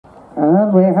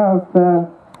And we have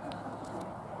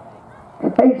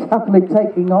Kate happily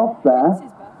taking off there.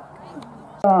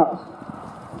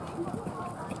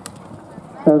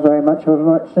 So very much of a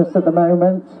muchness at the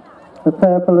moment. The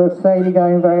purple of Sadie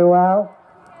going very well.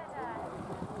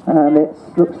 And it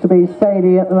looks to be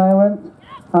Sadie at the moment.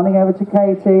 Handing over to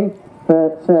Katie.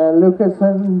 But Lucas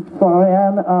and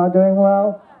Florian are doing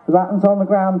well. The baton's on the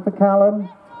ground for Callum.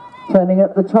 Turning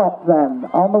at the top then.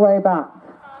 On the way back.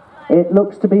 It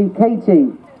looks to be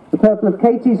Katie. The purple of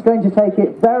Katie's going to take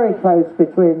it very close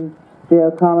between the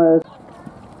O'Connors.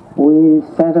 We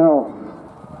set off.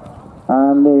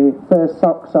 And the first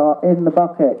socks are in the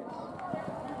buckets.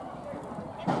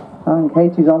 And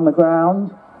Katie's on the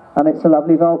ground. And it's a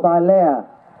lovely vault by Leah.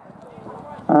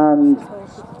 And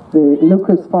the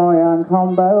Lucas Florian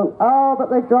combo. Oh, but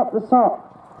they've dropped the sock.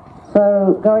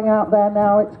 So going out there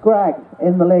now, it's Greg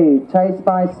in the lead. Chased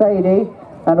by Sadie.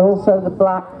 And also the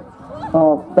black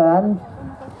of Ben.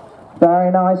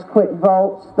 Very nice quick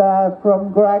vaults there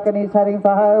from Greg, and he's heading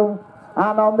for home.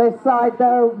 And on this side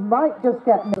though, might just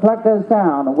get the plug goes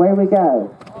down. Away we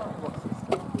go.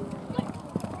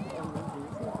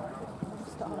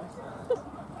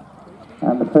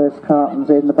 And the first carton's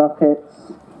in the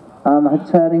buckets.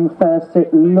 Turning first,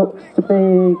 it looks to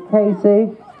be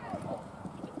Katie.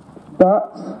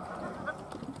 But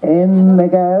in they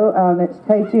go, and it's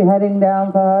Katie heading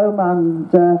down for home, and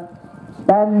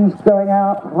Ben's going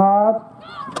out hard.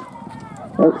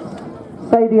 It's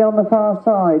Sadie on the far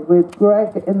side with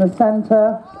Greg in the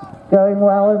centre going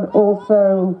well, and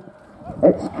also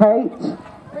it's Kate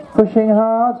pushing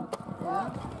hard.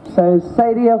 So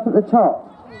Sadie up at the top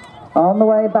on the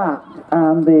way back,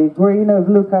 and the green of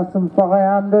Lucas and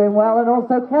Florian doing well, and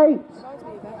also Kate.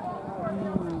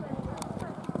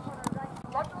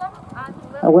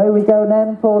 Away we go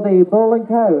then for the ball and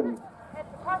cone.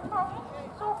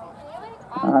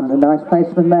 And a nice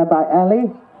placement there by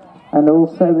Ellie. And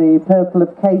also the purple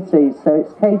of Katie. So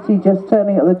it's Katie just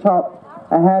turning at the top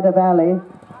ahead of Ellie.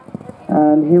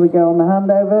 And here we go on the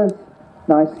handovers.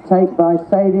 Nice take by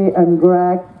Sadie and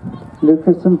Greg.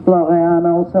 Lucas and Florian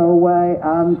also away.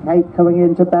 And Kate coming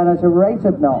into Ben at a rate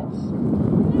of knots.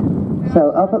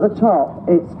 So up at the top,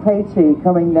 it's Katie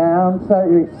coming down. So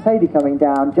it's Sadie coming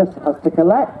down, just has to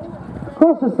collect.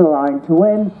 Crosses the line to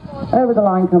win. Over the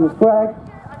line comes Greg.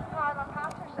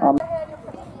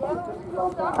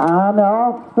 And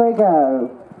off they go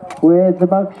with the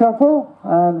mug shuffle,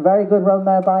 and very good run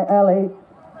there by Ellie.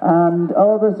 And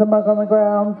oh, there's a mug on the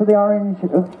ground for the orange,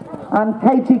 and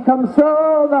Katie comes through.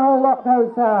 Oh, the whole lot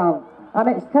goes down, and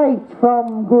it's Kate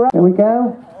from Greg. Here we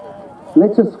go,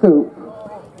 litter scoop,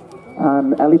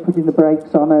 and Ellie putting the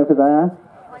brakes on over there.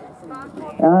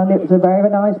 And it was a very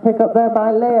nice pick up there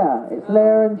by Leah. It's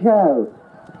Leah and Joe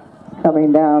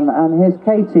coming down, and here's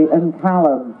Katie and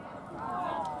Callum.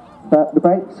 But the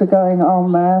brakes are going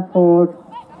on there for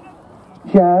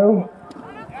Joe.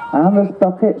 And there's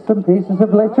buckets and pieces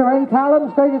of litter. And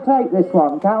Callum's going to take this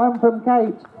one. Callum from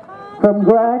Kate, from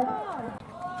Greg.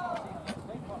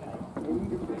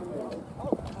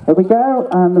 Here we go.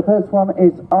 And the first one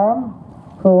is on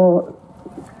for...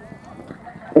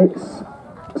 It's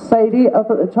Sadie up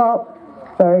at the top.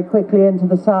 Very quickly into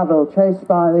the saddle. Chased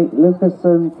by Lucas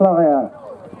and Florian.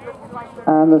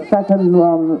 And the second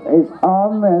one is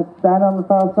on. There's Ben on the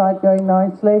far side going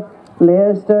nicely.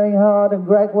 Leah's doing hard and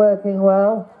Greg working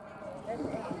well.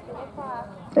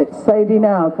 It's Sadie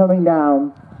now coming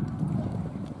down.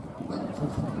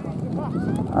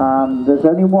 And there's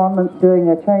only one that's doing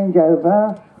a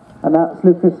changeover, and that's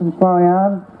Lucas and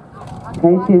Florian.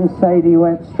 Katie and Sadie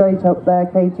went straight up there.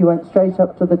 Katie went straight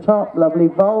up to the top. Lovely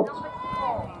vault.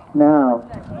 Now.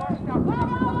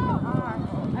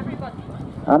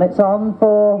 And it's on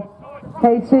for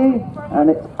Katie, and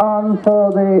it's on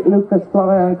for the Lucas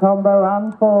Florian combo,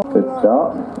 and for... Good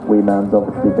start. Wee Man's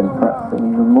obviously been practicing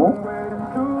even more.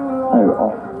 Oh,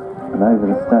 off and over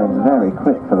the stones. Very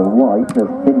quick for the white of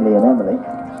Finley and Emily.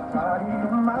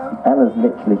 Ella's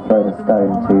literally thrown a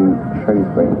stone to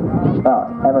Shrewsbury, but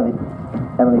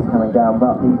Emily's coming down,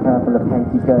 but the purple of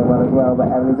Katie's going well as well, but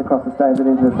Emily's across the stones and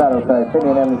into the saddle, so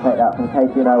Finley and Emily take that from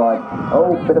Katie and Owen.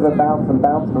 Oh, bit of a bounce for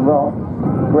Ross.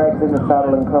 Greg's in the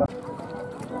saddle and cross.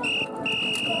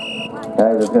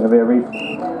 Okay, there's going to be a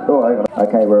Oh, hang on.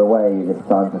 Okay, we're away this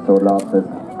time for Sword Lancers.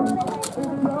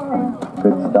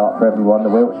 Good start for everyone. The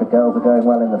Wiltshire girls are going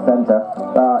well in the centre,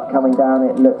 but coming down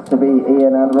it looks to be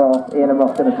Ian and Ross. Ian and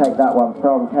Ross going to take that one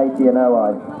from Katie and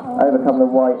Owen. Overcome the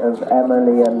white of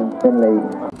Emily and Finley.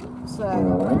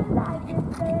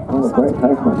 Oh, a great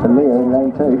placement for Leah in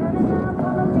lane 2.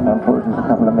 Unfortunately, a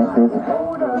couple of misses.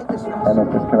 Emma's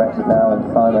just corrected now, and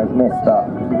Simo's missed, but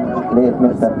Leah's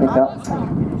missed her pickup.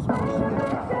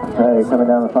 So coming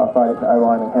down the far side, it's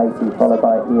Owen and Katie, followed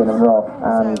by Ian and Rob,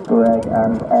 and Greg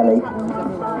and Ellie.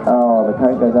 Oh, the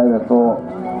coat goes over for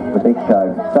the big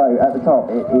show. So at the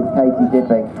top, it is Katie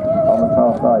dipping on the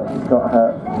far side. She's got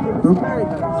her hoop.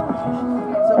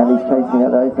 Ellie's chasing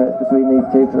at those, so it's between these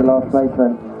two for the last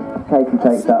placement. Katie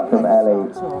takes that from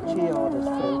Ellie.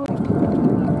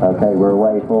 Okay, we're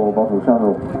away for bottle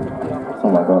shuttle. Oh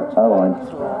my god, Owen.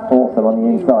 Awesome on the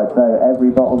inside, so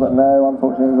every bottle, but no,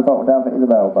 unfortunately there's a bottle down for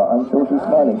Isabel, but I'm sure she's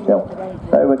smiling still.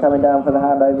 So we're coming down for the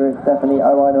handover, it's Stephanie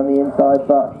Owen on the inside,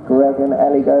 but Greg and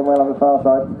Ellie going well on the far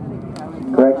side.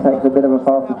 Greg takes a bit of a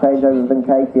faster changeover than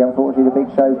Katie. Unfortunately the big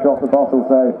show's dropped the bottle,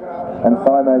 so, and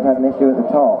Simo's had an issue at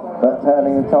the top, but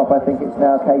turning the top, I think it's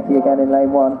now Katie again in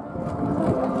lane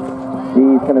 1.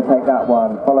 She's going to take that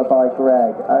one, followed by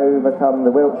Greg. Overcome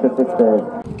the Wiltshire sisters.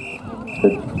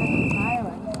 Good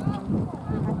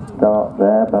start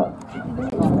there, but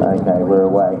okay, we're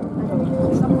away.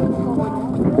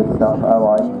 Good start for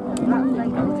Owen.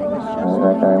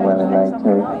 They're going well in lane 2.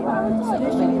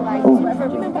 Ooh.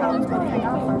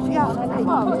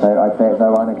 So I'd say it's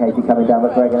Owen and Katie coming down,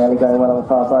 but Greg and Ellie going well on the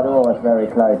far side. Oh, that's very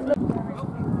close.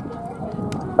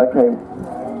 Okay,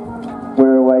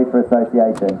 we're away for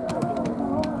association.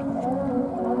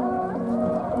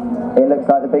 It looks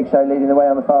like the big show leading the way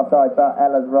on the far side, but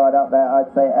Ella's right up there. I'd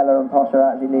say Ella and Posh are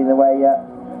actually leading the way yet.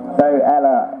 So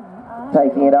Ella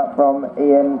taking it up from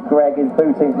Ian. Greg is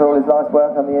booting for all his life's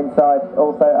work on the inside.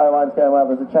 Also Owen's going well.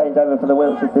 There's a changeover for the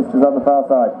Wiltshire sisters on the far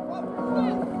side.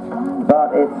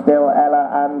 But it's still Ella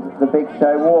and the big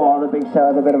show. Whoa, the big show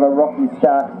has a bit of a rocky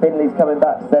start. Finley's coming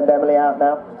back to send Emily out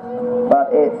now.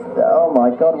 But it's, oh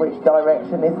my god, which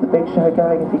direction is the big show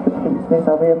going? If he completes this,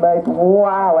 I'll be amazed.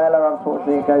 Wow, Ella,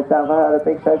 unfortunately, it goes down for her. The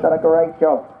big show's done a great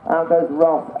job. Out goes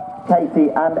Ross, Katie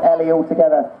and Ellie all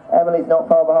together. Emily's not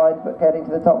far behind, but getting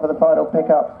to the top for the final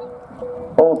pickup.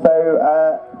 Also,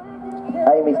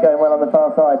 Amy's going well on the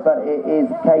far side, but it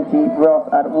is Katie, Ross,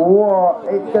 and whoa,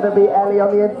 it's going to be Ellie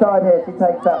on the inside here. She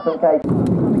takes that from Katie.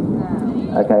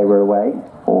 Okay, we're away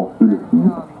for hula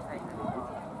hoop.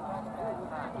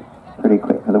 Pretty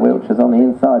quick for the Wiltshires on the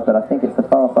inside, but I think it's the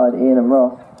far side, Ian and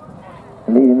Ross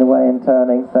leading the way and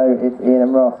turning, so it's Ian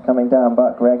and Ross coming down,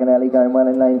 but Greg and Ellie going well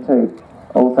in lane 2.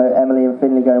 Also Emily and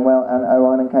Finley going well, and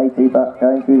Owen and Katie, but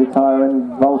going through the tyre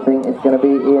and vaulting, it's going to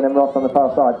be Ian and Ross on the far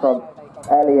side from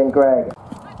Ellie and Greg.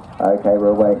 Okay,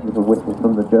 we're away. Little whistle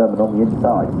from the German on the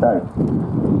inside, so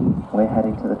we're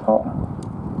heading to the top.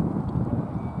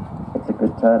 It's a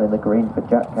good turn in the green for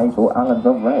Jack Cable. Alan's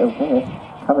on rails here,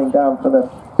 coming down for the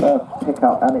first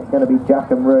pickup, and it's going to be Jack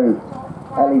and Rue.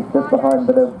 Ellie's just behind,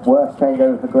 but a worse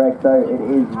changeover for Greg, so it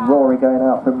is Rory going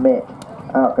out from Mitch.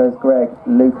 Out goes Greg.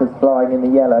 Luca's flying in the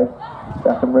yellow.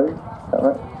 Jack and Rue, is that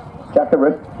right? Jack and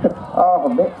Rue. Oh,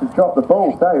 Mitch has dropped the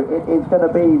ball, so it is going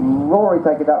to be Rory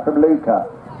taking that from Luca.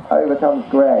 Over comes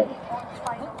Greg.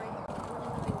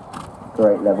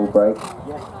 Great level break.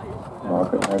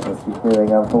 Margaret knows what she's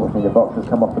doing. Unfortunately, the box has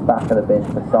come off the back of the bin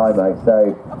for Simo,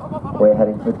 so we're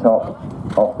heading to the top.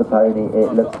 Off the pony,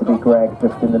 it looks to be Greg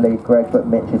just in the lead. Greg, but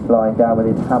Mitch is flying down with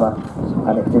his hammer,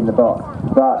 and it's in the box.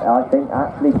 But I think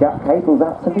actually Jack Cable's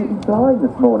absolutely flying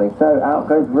this morning, so out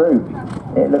goes Rue.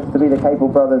 It looks to be the Cable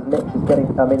brothers. Mitch is getting,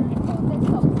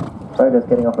 Frodo's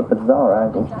getting off a bizarre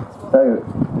angle. So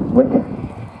we're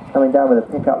coming down with a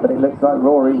pickup, but it looks like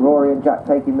Rory and Jack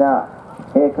taking that.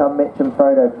 Here come Mitch and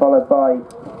Frodo, followed by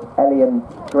Ellie and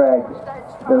Greg.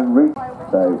 The route,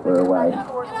 so we're away.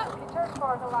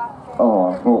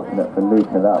 Oh, unfortunate for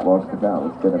Luca that was, because that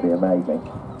was going to be amazing.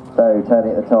 So,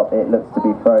 turning at the top, it looks to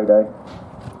be Frodo.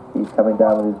 He's coming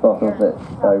down with his bottles, it's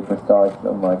so precise,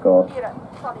 oh my god.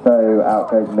 So, out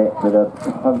goes Mitch with a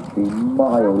punchy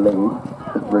mile lead,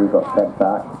 because Rue got sent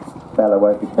back. Bella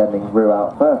won't be sending Rue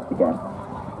out first again.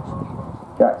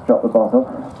 Jack's dropped the bottle.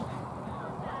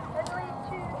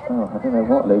 Oh, I don't know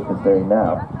what Luca's doing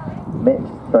now. Mitch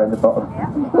is throwing the bottle.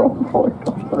 Oh my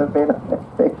god, for the bin, I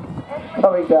think.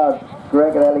 Coming down,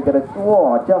 Greg and Ellie going to,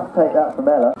 whoa, just take that from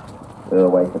Ella. We're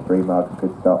away for 3 mugs,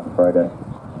 good start for Frodo.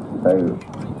 So,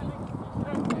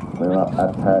 we're up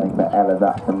and turning, but Ella's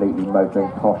absolutely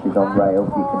motoring. Posh is on rails,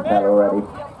 you can tell already.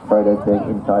 Frodo's doing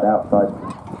inside, outside.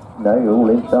 No, all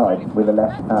inside with a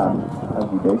left hand, as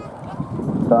you do.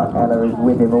 But Ella is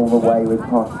with him all the way with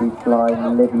Posh. She's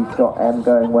flying. Livy's got M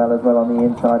going well as well on the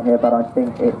inside here, but I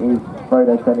think it is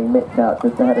Frodo sending Mitch out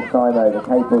just ahead of Simo. The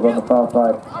Cable's on the far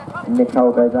side.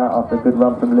 Nicole goes out after a good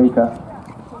run from Luca.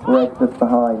 Greg just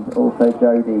behind. Also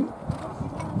Jodie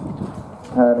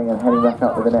turning and heading back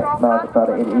up with the next mark, but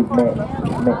it is Mitch.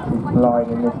 Mitch is flying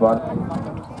in this one.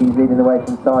 He's leading the way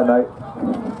from Simo.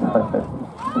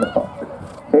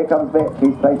 Here comes Mitch,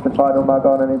 he's placed the final mug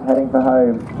on and is heading for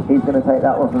home. He's going to take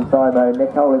that one from Simo.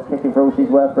 Nicole is kicking for all she's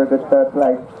worth for a good third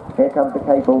place. Here comes the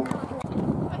cable.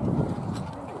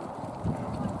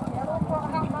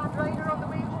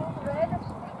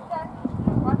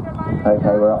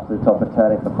 Okay, we're up to the top and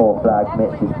turning for 4 flags.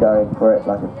 Mitch is going for it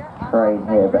like a train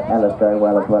here, but Ella's going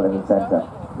well as well in the centre.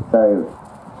 So,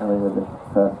 coming with the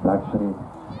first flag,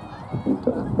 he's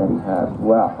got a steady hand.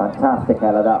 Wow, fantastic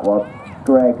Ella that was.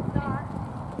 Greg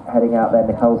heading out there.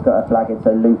 Nicole's got her flag in,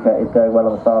 so Luca is going well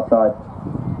on the far side.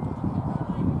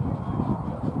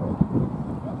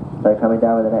 So coming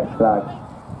down with the next flag,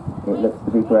 it looks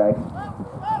to be Greg.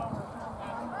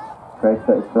 Greg's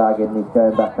got his flag in, he's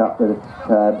going back up to the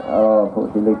turn. Oh,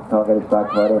 unfortunately Luca can't get his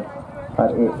flag right in.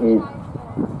 But it is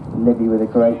Libby with a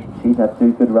great, she's had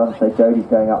 2 good runs, so Jodie's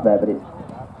going up there, but it's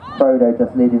Frodo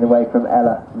just leading the way from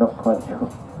Ella, not quite sure.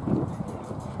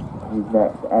 Who's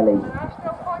next? Ellie.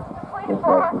 This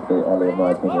race will suit Ellie in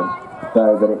my opinion.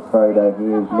 So, but it's Frodo, he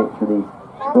is literally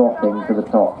dropping to the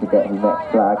top to get his next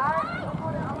flag.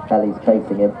 Ellie's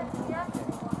chasing him.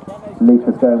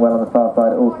 Luca's going well on the far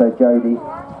side, also Jodie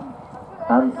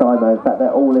and Simo. In fact,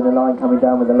 they're all in a line coming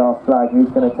down with the last flag. Who's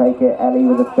going to take it? Ellie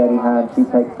with a steady hand. She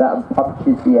takes that and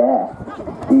punches the air.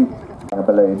 She's a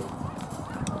balloon.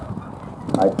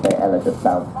 I'd say Ella just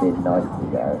bounced in nicely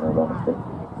there, in all honesty.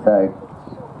 So,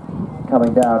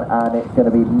 coming down, and it's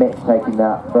going to be Mitch taking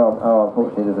that from, oh,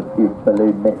 unfortunately there's a few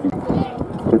balloon misses.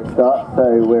 Good start,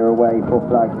 so we're away for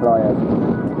flag flyers.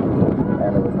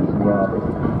 Ella was in the yardage.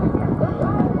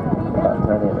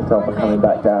 Turning at the top and coming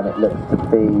back down, it looks to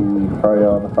be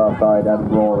Frodo on the far side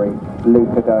and Rory.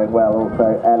 Luca going well,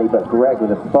 also Ellie, but Greg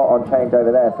with a spot on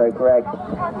changeover there, so Greg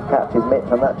catches Mitch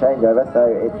on that changeover, so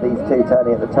it's these 2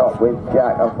 turning at the top with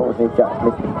Jack. Unfortunately Jack's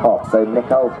missed the pop, so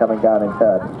Nicole's coming down in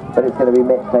third, but it's going to be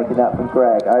Mitch taking that from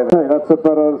Greg. Over. Okay, that's a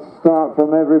better start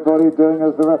from everybody doing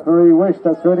as the referee wished.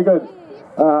 That's really good.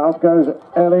 Up goes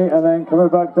Ellie, and then coming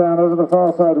back down over the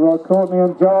far side, well, Courtney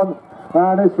and John,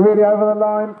 and it's really over the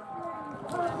line.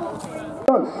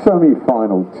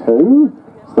 Semi-final 2,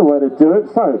 it's the way to do it.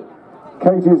 So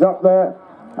Katie's up there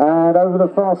and over the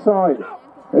far side,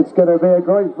 it's going to be a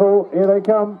great fall. Here they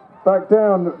come back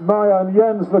down. Maya and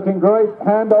Jens looking great.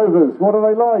 Handovers, what are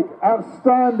they like?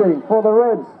 Outstanding for the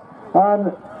Reds,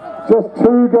 and just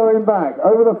 2 going back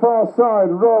over the far side.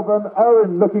 Rob and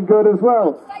Owen looking good as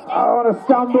well. Oh, and a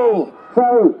stumble.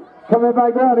 So coming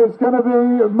back down, it's going to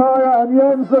be Maya and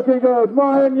Jens looking good.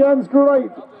 Maya and Jens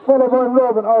great, followed by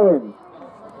Rob and Owen.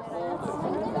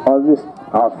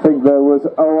 I think there was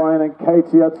Owen and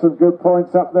Katie had some good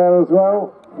points up there as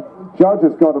well. Judge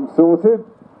has got them sorted.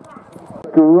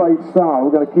 Great start.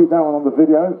 We're going to keep that one on the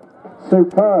video.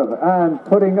 Superb. And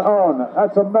putting on.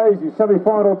 That's amazing.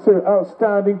 Semi-final 2.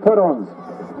 Outstanding put-ons.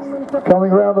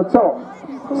 Coming around the top.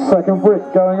 Second brick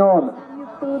going on.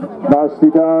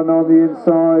 Nicely done on the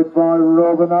inside by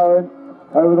Rob and Owen.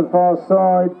 Over the far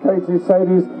side, Katie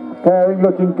Sadie's pairing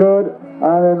looking good.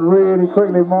 And then really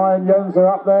quickly, Maya and Jens are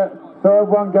up there. Third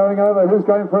one going over. Who's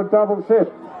going for a double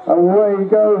shift? Away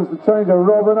goes the change of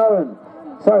Rob and Owen.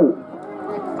 So,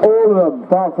 all of them,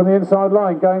 apart from the inside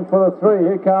line, going for the 3.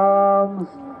 Here comes.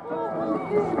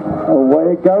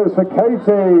 Away it goes for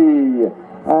Katie.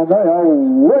 And they are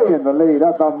way in the lead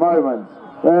at the moment.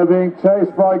 They're being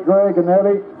chased by Greg and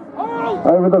Ellie.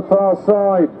 Over the far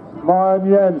side, Maya and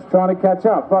Jens trying to catch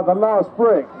up. But the last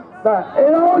brick, that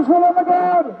it always fell on the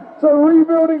ground. So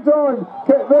rebuilding time.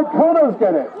 The Connors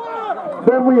get it.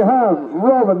 Then we have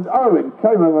Rob and Owen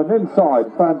came on an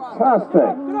inside.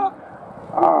 Fantastic.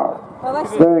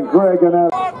 Then Greg and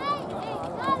Ellie.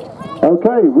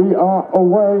 Okay, we are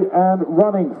away and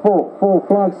running for 4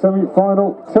 flag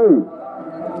semi-final 2.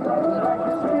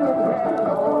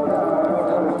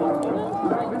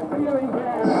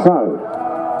 So,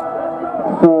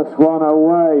 first one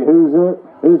away. Who's it?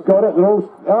 Who's got it? They're all.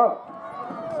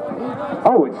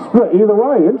 Oh, it's split either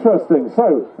way. Interesting.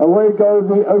 So, away go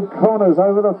the O'Connors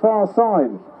over the far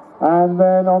side. And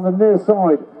then on the near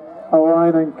side,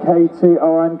 Owen and Katie.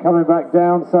 Owen coming back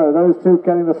down. So, those 2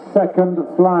 getting the second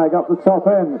flag up the top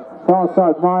end. Far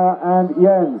side, Maya and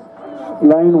Jens.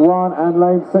 Lane 1 and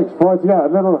lane 6 pointing out.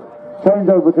 A little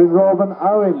changeover between Rob and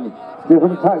Owen.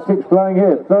 Different tactics playing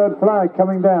here. Third flag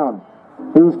coming down.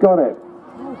 Who's got it?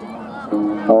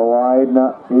 Owen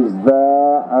is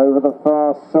there over the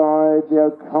far side. The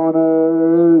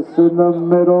O'Connors in the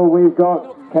middle. We've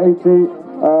got Katie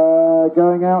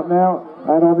going out now.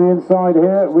 And on the inside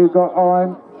here, we've got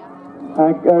Owen.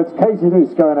 And it's Katie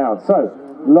Lease going out. So,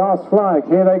 last flag.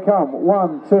 Here they come.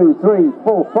 1, 2, 3,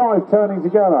 4, 5 turning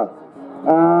together.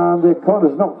 And the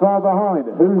O'Connors not far behind.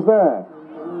 Who's there?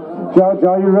 Judge,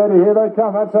 are you ready? Here they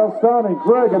come. That's outstanding.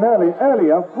 Greg and Ellie. Ellie,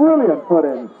 a brilliant put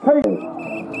in. Katie.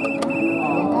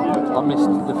 I missed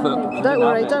the foot. Don't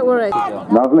worry, don't worry.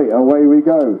 Lovely. Away we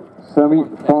go.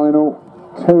 Semi-final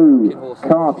 2.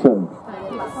 Carton.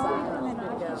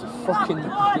 It's a fucking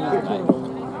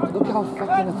look how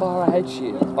fucking far ahead she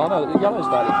is. Oh no, the yellow's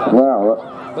barely close.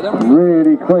 Well, but then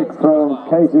really quick from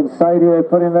Katie and Sadie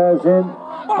putting theirs in.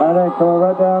 And then coming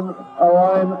right down.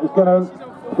 Owen is going to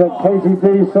get Katie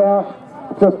Deeser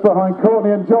just behind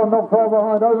Courtney and John, not far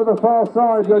behind, over the far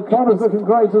side. Connor's looking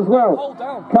great as well.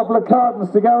 Couple of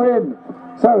cartons to go in.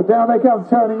 So down they come,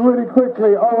 turning really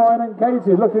quickly. Owen and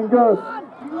Katie looking good.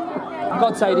 Come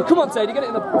on, Sadie. Come on, Sadie. Get it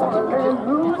in the...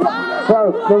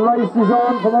 So the race is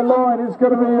on for the line. It's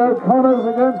going to be O'Connor's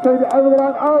against Katie over the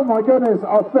line. Oh my goodness,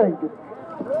 I think.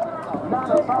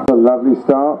 A lovely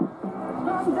start.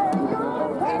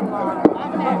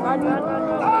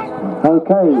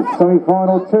 Okay,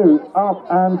 semi-final 2, up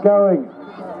and going.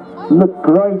 Look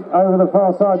great over the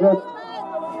far side there.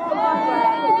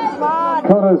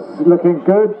 Connor's looking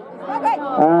good.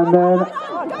 And then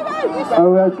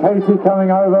Katie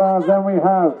coming over. Then we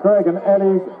have Greg and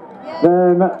Ellie.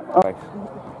 Then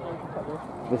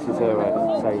This is her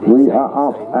race, Sadie. we are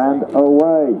up and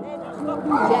away.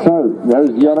 So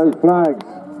those yellow flags.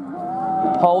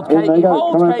 Hold In Katie, they go,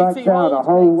 hold coming Katie, back down, a hold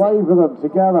whole wave of them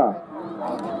together.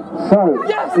 So,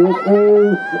 Yes! it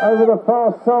is over the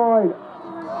far side.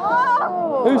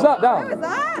 Who's that down? Who's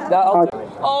that?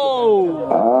 Oh!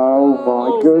 Oh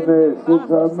my goodness,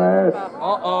 it's a mess.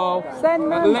 Uh-oh.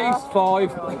 Send At them. least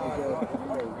 5.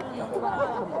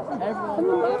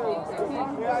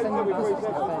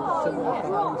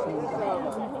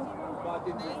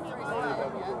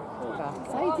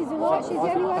 Sadie's alright, she's the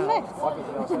only one left.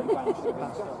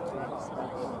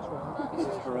 This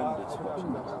is horrendous.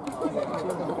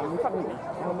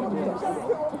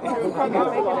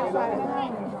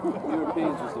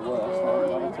 Europeans was the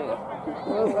worst.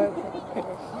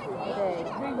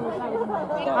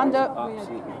 Hand up.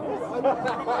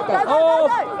 Oh!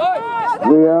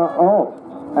 We are off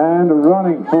and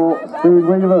running for Speed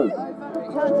Weavers.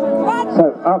 So,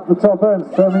 up the top end,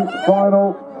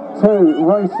 semi-final 2,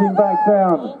 racing back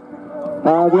down. The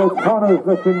O'Connor's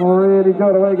looking really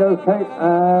good. Away goes Kate,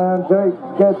 and Jake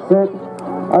gets it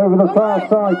over the far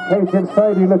side. Kate and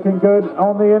Sadie looking good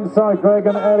on the inside. Greg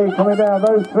and Ellie coming down.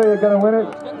 Those 3 are going to win it.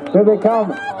 Here they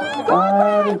come.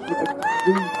 And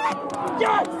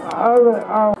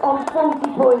On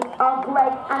 40 points are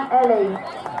Greg and Ellie.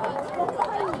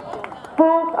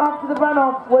 Fourth after the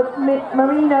runoff was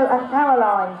Marino and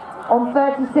Caroline on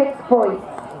 36 points.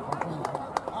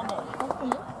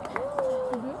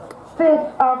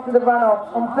 Fifth after the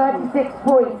runoff on 36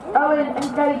 points, Owen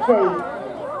and Katie.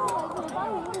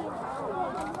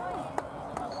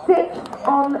 Sixth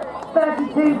on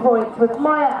 32 points was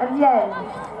Maya and Jens.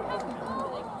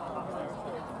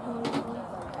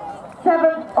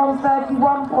 Seventh on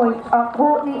 31 points are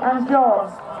Courtney and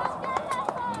John.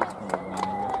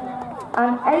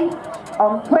 And eighth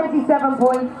on 27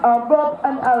 points are Rob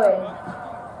and Owen.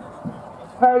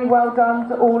 Very well done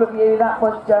to all of you, that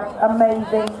was just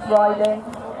amazing riding.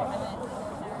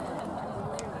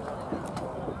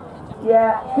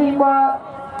 Yeah, teamwork,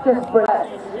 just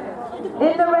brilliant.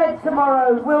 In the red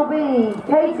tomorrow will be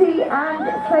Katie and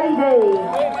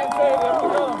Sadie.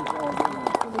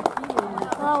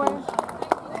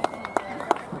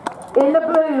 In the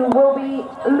blue will be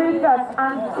Lucas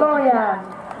and Florian.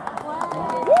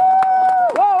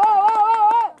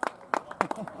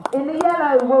 In the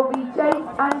yellow will be Jake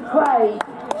and Craig.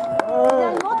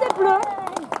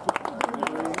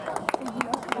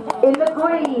 In the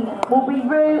green will be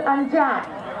Rue and Jack.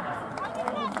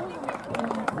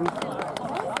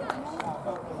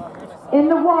 In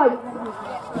the white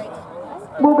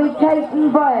will be Kate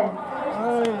and Brian.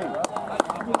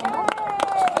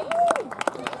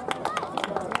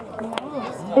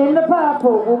 In the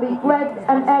purple will be Greg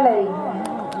and Ellie.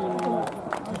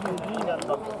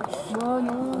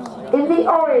 In the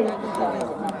orange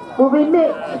will be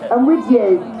Nick and with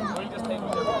you.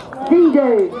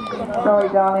 Dido. Sorry,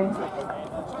 darling.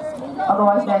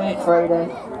 Otherwise known as Fredo.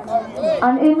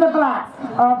 And in the black,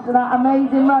 after that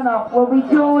amazing runoff, will be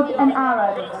George and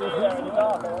Aaron.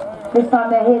 This time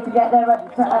they're here to get their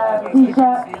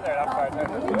t-shirt.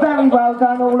 Very well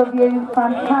done, all of you.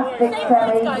 Fantastic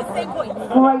semi.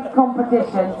 Great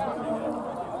competition.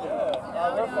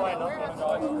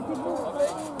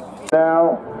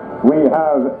 now we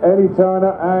have Ellie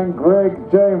Turner and Greg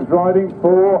James riding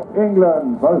for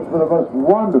England, both for the most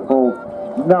wonderful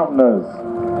numbers,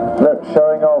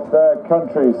 showing off their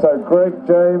country. So Greg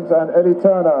James and Ellie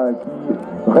Turner,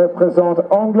 represente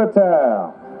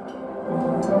Angleterre.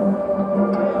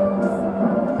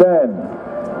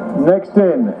 Then, next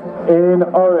in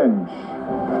orange,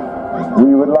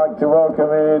 we would like to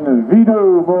welcome in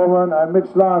Vido Mormon and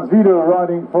Mitch Lyons. Vido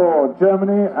riding for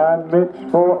Germany and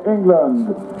Mitch for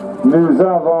England. Nous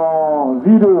avons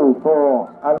Vido for...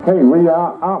 Okay, we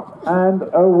are up and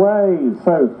away.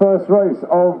 So, first race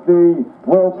of the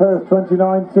World Pairs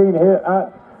 2019 here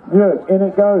at Newark. In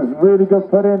it goes. Really good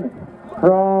put in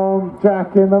from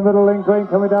Jack in the middle in green,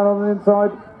 coming down on the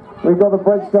inside. We've got the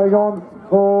brakes going on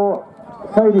for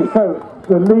Sadie. So,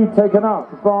 the lead taken up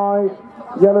by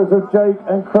yellows of Jake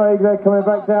and Craig. They're coming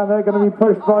back down. They're going to be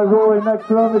pushed by Rory next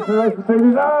to them. It's the race between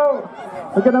these. Oh!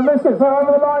 They're going to miss it. So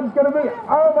over the line it's going to be...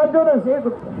 Oh my goodness!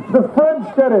 The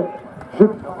French did it.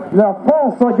 La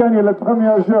France a gagné le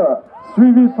premier jeu.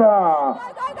 Suivi par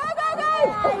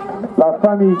la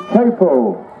famille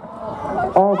Capo.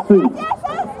 Ensuite,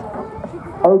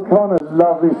 O'Connor.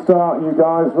 Lovely start, you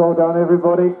guys. Well done,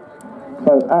 everybody.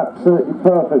 So absolutely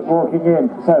perfect walking in.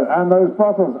 So, and those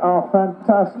bottles are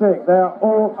fantastic. They are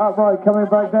all upright coming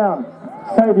back down.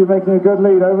 Sadie making a good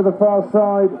lead over the far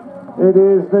side. It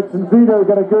is Mitch and Vito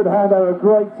get a good hand over. A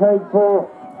great take for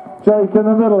Jake in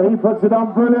the middle. He puts it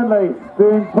on brilliantly.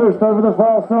 Being pushed over the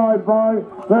far side by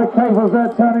the cables.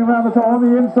 They're turning around the top. On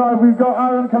the inside, we've got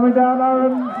Aaron coming down.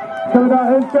 Aaron coming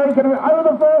down. Here's Jake over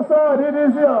the far side. It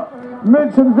is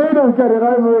Mitch and Vito get it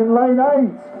over in lane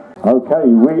 8. Okay,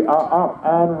 we are up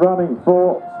and running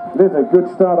for Litter. Good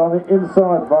start on the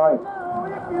inside by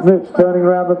Mitch, turning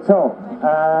around the top.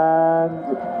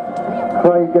 And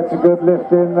Craig gets a good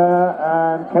lift in there,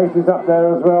 and Casey's up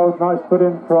there as well. Nice put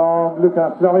in from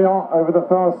Lucas Florian over the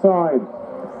far side.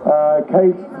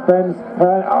 Kate, Ben's,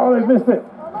 oh, they missed it.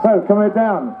 So, coming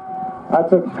down.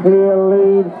 That's a clear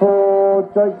lead for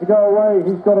Jake to go away.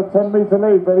 He's got a 10-metre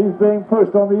lead, but he's being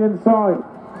pushed on the inside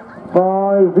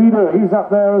by Vida. He's up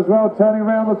there as well, turning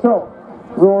around the top.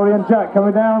 Rory and Jack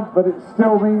coming down, but it's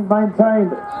still being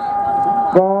maintained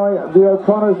by the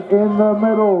O'Connors in the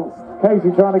middle.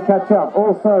 Casey trying to catch up.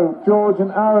 Also, George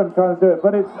and Aaron trying to do it,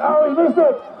 but it's... Oh, he missed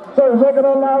it! So they're going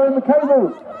to allow in the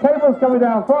cables. Cables coming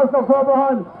down. Five's not far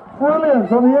behind. Brilliant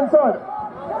on the inside.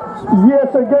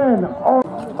 Yes, again. Oh.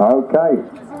 Okay,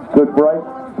 good break.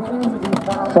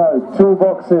 So,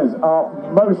 toolboxes are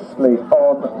mostly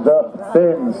on the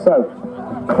fins. So,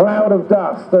 cloud of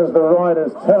dust as the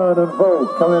riders turn and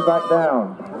vault, coming back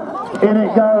down. In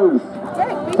it goes.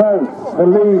 So, the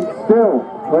lead still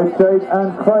with Jake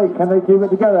and Craig. Can they keep it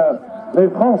together? Les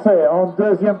Français en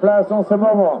deuxième place en ce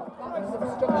moment.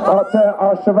 À terre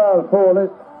à cheval pour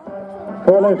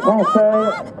les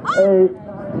Français et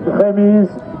remise.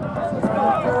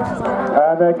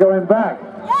 And they're going back.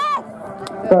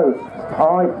 So,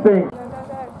 I think...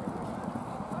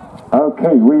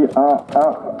 Okay, we are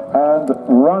up and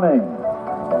running.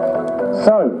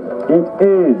 So, it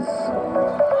is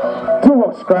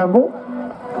toolbox scramble.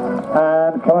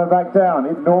 And coming back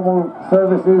down, normal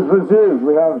services resumed.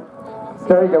 We have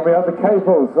Jake and we have the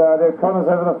cables, the O'Connors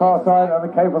over the far side and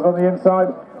the cables on the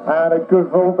inside, and a good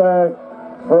vault there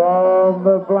from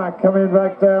the black coming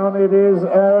back down. It is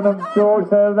Aaron and George,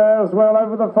 they're there as well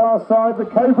over the far side. The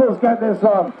cables get this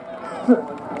one.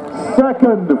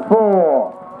 Second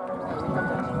for...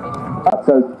 That's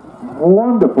a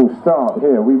wonderful start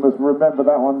here. We must remember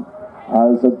that one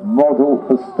as a model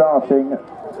for starting.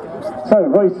 So,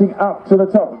 racing up to the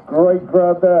top. Great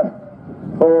grab there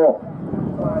for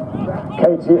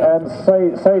Katie and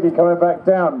Sadie coming back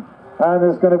down. And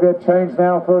there's going to be a change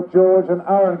now for George and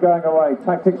Aaron going away.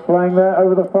 Tactics playing there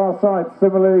over the far side.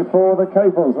 Similarly for the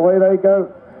cables. Away they go.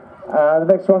 And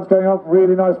the next one's going up.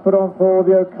 Really nice put on for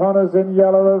the O'Connors in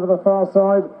yellow over the far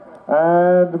side.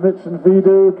 And Mitch and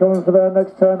Vidou coming for their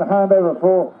next turn. Handover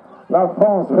for La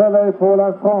France. Relais pour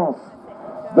La France.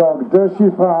 Donc, 2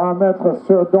 chiffres à mettre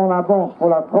dans la banque pour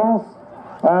la France.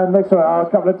 And next one, a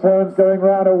couple of turns going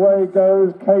round. Away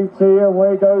goes Katie,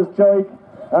 away goes Jake.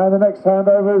 And the next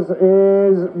handovers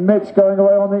is Mitch going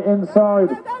away on the inside.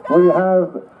 We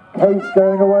have Kate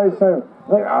going away. So,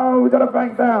 oh, we've got to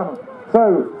bank down.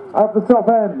 So, at the top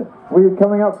end, we're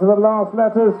coming up to the last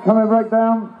letters, coming back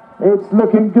down. It's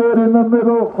looking good in the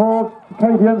middle for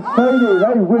Katie and Sadie.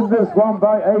 They win this one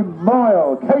by a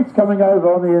mile. Kate's coming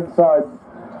over on the inside.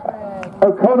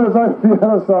 O'Connor's over the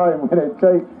other side with it.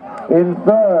 Jake in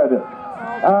third.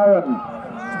 Aaron.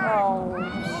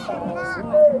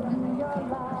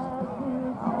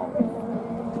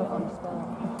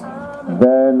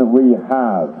 Then we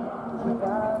have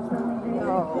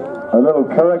a little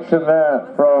correction there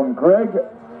from Greg.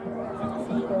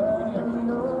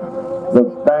 The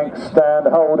bank stand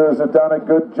holders have done a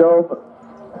good job.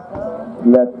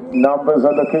 Numbers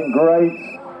are looking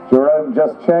great. Jerome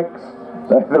just checks.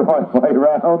 They're the right way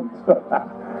round.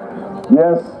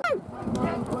 Yes.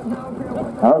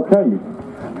 Okay.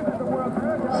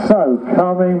 So,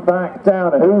 coming back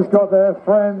down, who's got their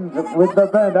friends with the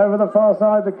bend? Over the far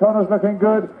side, the Connor's looking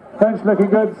good, French looking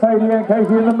good, Sadie and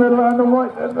Katie in the middle, and the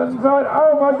white and the side.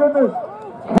 Oh my goodness!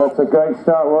 That's a great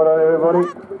start. Well done, everybody.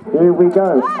 Here we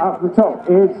go. Up the top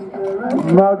is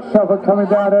Mug Shuffle coming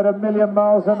down at 1,000,000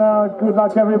 miles an hour. Good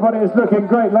luck, everybody. It's looking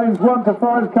great. Lanes 1 to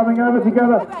 5 coming over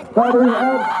together. That is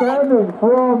outstanding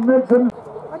from Mitten.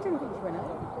 I didn't think she went out.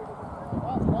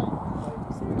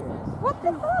 What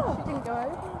the fuck? She didn't go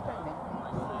over.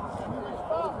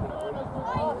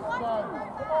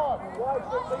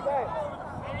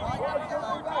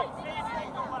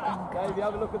 Davey,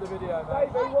 have a look at the video, mate.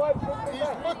 He's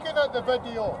looking at the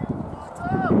video.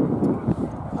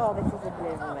 Oh, this is a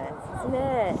blooming mess, isn't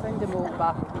it? Send them all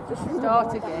back. Just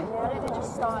start again. Why don't they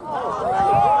just start?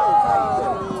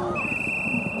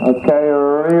 Okay,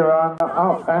 rerun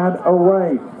up and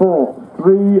away for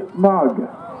 3 Mug.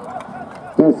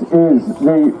 This is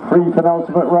the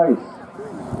pre-penultimate race.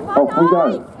 Off we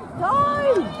go.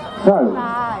 So,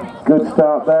 good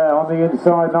start there on the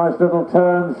inside. Nice little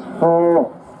turns for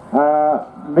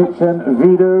Mitch and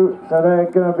Vidu. So they're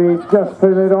going to be just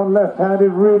putting it on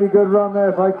left-handed. Really good run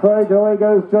there by Craig. Away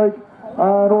goes Jake.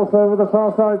 And also over the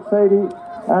far side, Sadie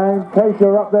and Katie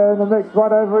are up there in the mix,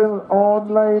 right over on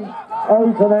lane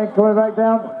 8. And then coming back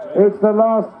down, it's the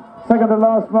second to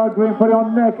last Mug being put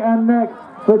on neck and neck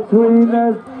between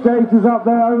Jake is up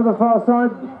there over the far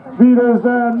side. Vidu's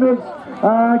there and Mitch.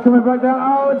 Coming back down.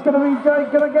 Oh, it's going to be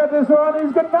Jake going to get this one.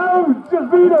 He's going to, no, just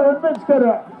Vidu and Mitch get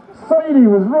it. Sadie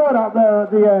was right up there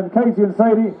at the end. Katie and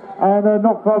Sadie. And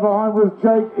not far behind was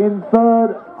Jake in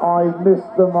third. I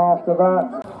missed them after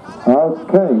that.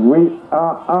 Okay, we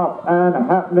are up and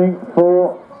happening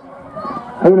for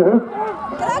hula hoop.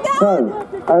 So,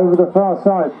 over the far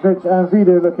side, Mitch and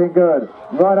Vidu looking good.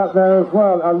 Right up there as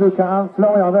well, Luca and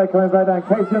Florian, they're coming back down.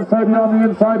 Katie and Sadie on the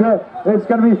inside here. It's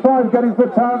going to be 5 getting for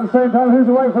town at the same time. Who's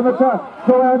away from the town?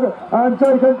 Florian and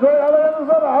Jake and Gray on the other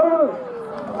side.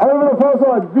 Over the far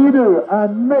side, Vidu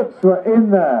and Mitch were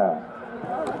in there.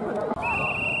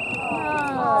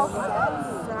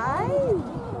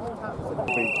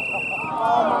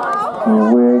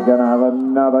 We're going to have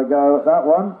another go at that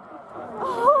one.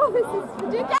 Oh, this is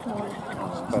ridiculous.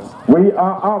 We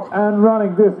are up and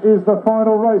running. This is the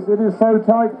final race. It is so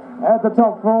tight at the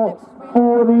top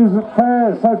for these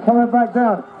pairs. So coming back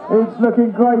down, it's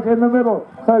looking great in the middle.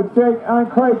 So Jake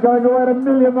and Craig going away at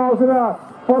 1,000,000 miles an hour.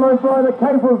 Followed by the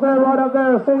Caples there, right up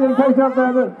there. Sadie and Kate up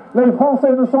there. Les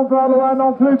Français ne sont pas loin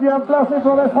non plus. Bien placé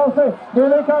pour les Français. Here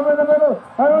they come in the middle.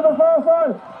 Over the far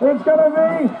side. It's going to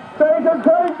be Jake and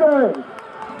Craig there.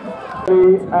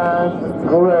 And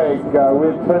Greg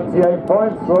with 28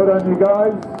 points. Well done, you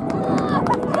guys.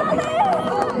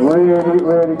 Really,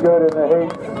 really good in the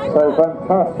heat. So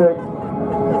fantastic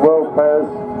world pairs.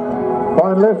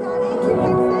 Finalists.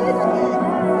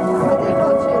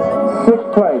 6th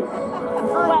place.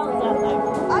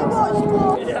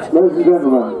 Ladies and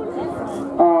gentlemen,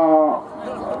 our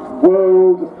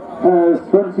World Pairs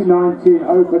 2019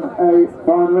 Open A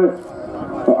finalists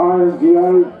for INGA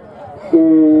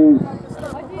is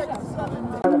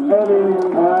Ellie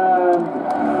and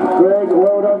Greg.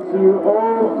 Well done to you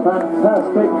all.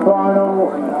 Fantastic final.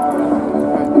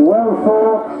 Well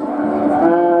fought.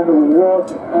 And what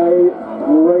a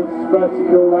great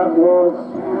spectacle that was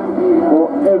for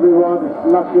everyone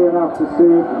lucky enough to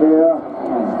see it here.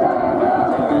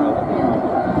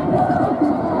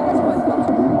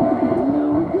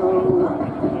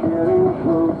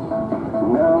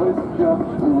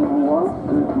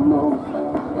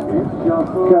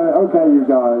 Okay, you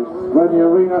guys, when the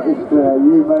arena is clear,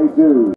 you may do.